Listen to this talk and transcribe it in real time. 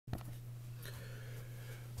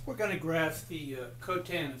We're going to graph the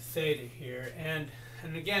cotan of theta here, and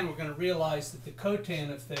again we're going to realize that the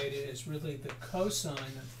cotan of theta is really the cosine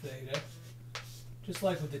of theta. Just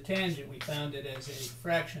like with the tangent, we found it as a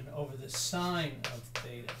fraction over the sine of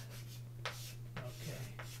theta. Okay.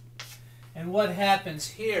 And what happens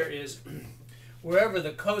here is wherever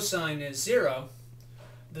the cosine is 0,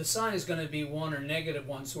 the sine is going to be 1 or negative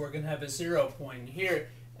 1, so we're going to have a 0 point. Here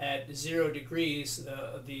at 0 degrees,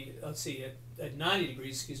 at 90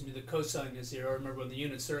 degrees, excuse me, the cosine is 0. Remember, in the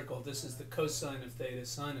unit circle, this is the cosine of theta,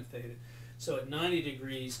 sine of theta. So at 90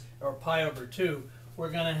 degrees, or pi over 2,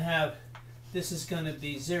 we're going to have, this is going to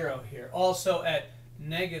be 0 here. Also at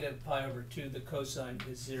negative pi over 2, the cosine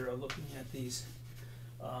is 0, looking at these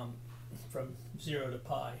from 0 to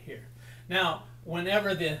pi here. Now,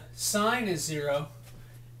 whenever the sine is 0,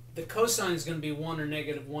 the cosine is going to be 1 or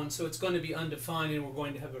negative 1, so it's going to be undefined, and we're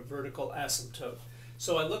going to have a vertical asymptote.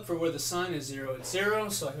 So I look for where the sine is 0. It's 0,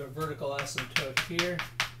 so I have a vertical asymptote here.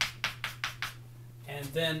 And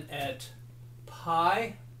then at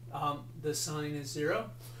pi, the sine is 0,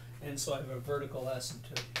 and so I have a vertical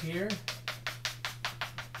asymptote here.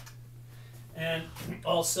 And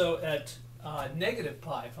also at negative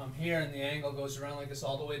pi, if I'm here and the angle goes around like this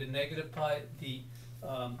all the way to negative pi, the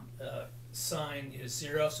sine is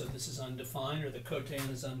 0, so this is undefined, or the cotan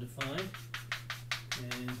is undefined.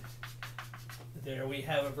 And there we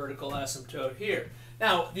have a vertical asymptote here.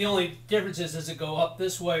 Now, the only difference is, does it go up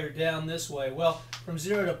this way or down this way? Well, from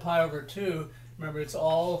 0 to pi over 2, remember, it's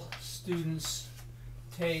all students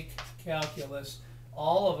take calculus.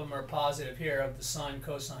 All of them are positive here of the sine,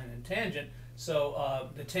 cosine, and tangent. So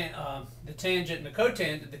the tangent and the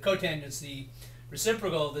cotangent's the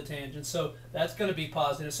reciprocal of the tangent, so that's going to be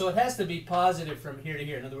positive. So it has to be positive from here to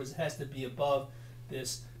here. In other words, it has to be above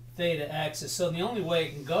this theta axis. So the only way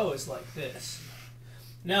it can go is like this.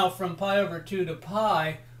 Now, from pi over 2 to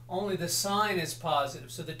pi, only the sine is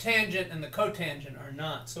positive. So the tangent and the cotangent are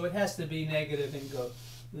not. So it has to be negative and go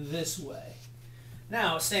this way.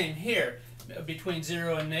 Now, same here. Between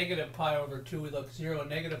 0 and negative pi over 2, we look 0 and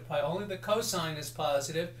negative pi. Only the cosine is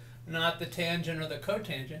positive, not the tangent or the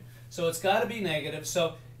cotangent. So it's got to be negative.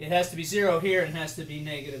 So it has to be 0 here and has to be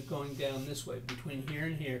negative going down this way. Between here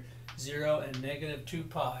and here, 0 and negative 2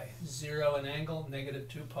 pi. 0 an angle, negative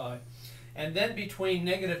 2 pi. And then between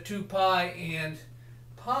negative 2 pi and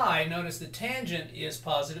pi, notice the tangent is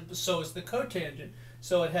positive, but so is the cotangent.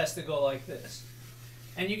 So it has to go like this.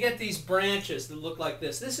 And you get these branches that look like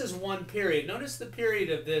this. This is one period. Notice the period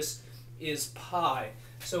of this is pi.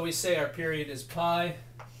 So we say our period is pi.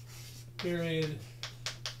 Period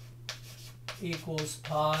equals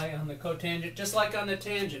pi on the cotangent, just like on the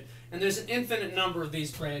tangent. And there's an infinite number of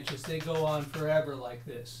these branches. They go on forever like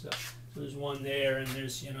this. So there's one there, and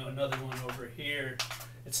there's another one over here,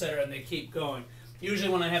 etc. And they keep going.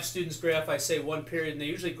 Usually when I have students graph, I say one period, and they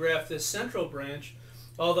usually graph this central branch.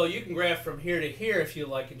 Although you can graph from here to here if you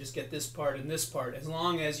like, and just get this part and this part, as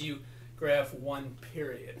long as you graph one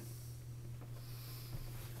period.